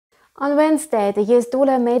On Wednesday, the US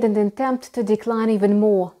dollar made an attempt to decline even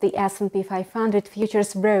more. The S&P 500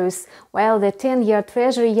 futures rose, while the 10-year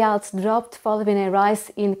Treasury yields dropped following a rise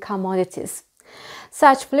in commodities.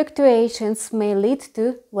 Such fluctuations may lead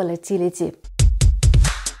to volatility.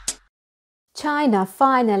 China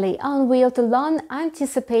finally unveiled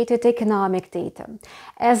long-anticipated economic data.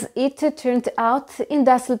 As it turned out,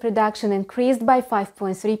 industrial production increased by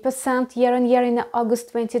 5.3% year-on-year in August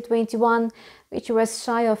 2021, which was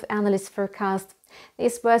shy of analysts' forecast.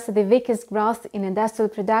 This was the weakest growth in industrial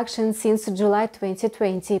production since July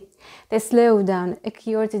 2020. The slowdown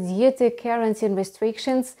occurred due to quarantine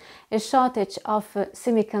restrictions, a shortage of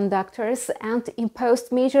semiconductors, and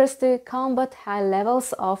imposed measures to combat high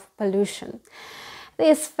levels of pollution.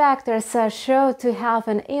 These factors are sure to have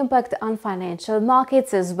an impact on financial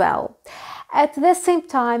markets as well. At the same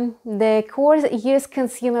time, the core US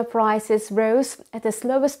consumer prices rose at the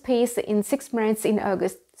slowest pace in 6 months in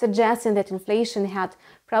August, suggesting that inflation had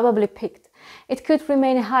probably peaked. It could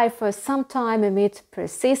remain high for some time amid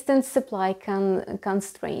persistent supply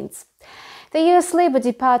constraints. The US Labor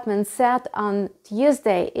Department said on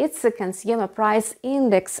Tuesday its consumer price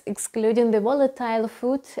index, excluding the volatile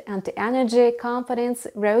food and energy components,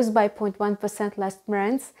 rose by 0.1% last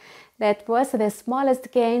month. That was the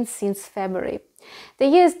smallest gain since February. The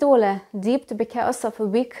US dollar dipped because of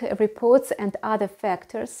weak reports and other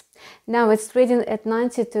factors. Now it's trading at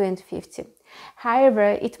 92.50.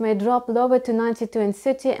 However, it may drop lower to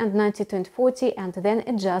 92.30 and 92.40 and then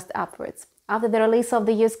adjust upwards. After the release of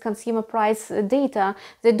the US consumer price data,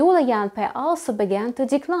 the dollar-yen pair also began to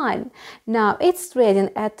decline. Now it's trading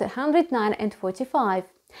at 109.45.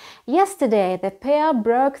 Yesterday, the pair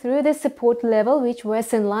broke through the support level, which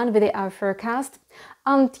was in line with our forecast.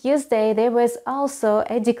 On Tuesday, there was also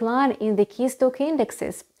a decline in the key stock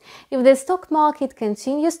indexes. If the stock market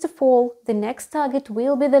continues to fall, the next target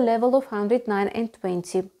will be the level of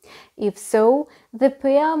 109.20. If so, the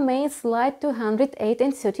pair may slide to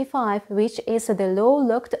 108.35, which is the low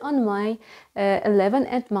locked on May 11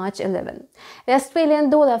 and March 11. The Australian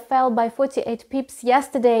dollar fell by 48 pips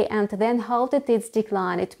yesterday and then halted its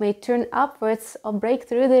decline. It may turn upwards or break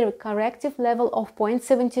through the corrective level of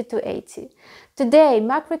 0.70 to 80. Today,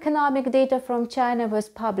 macroeconomic data from China was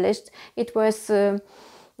published. It was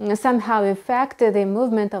somehow affect the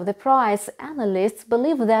movement of the price. Analysts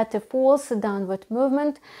believe that a false downward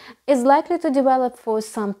movement is likely to develop for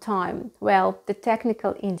some time, while the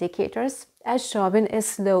technical indicators are showing a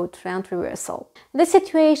slow trend reversal. The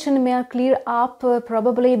situation may clear up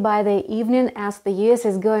probably by the evening, as the US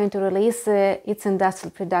is going to release its industrial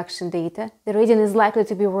production data. The reading is likely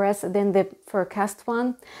to be worse than the forecast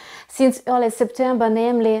one. Since early September,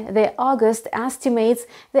 namely the August estimates,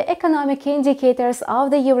 the economic indicators of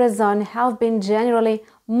the Eurozone have been generally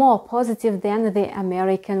more positive than the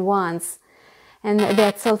American ones. And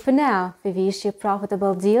that's all for now. We wish you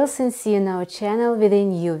profitable deals and see you on our channel with a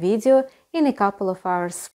new video in a couple of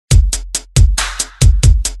hours.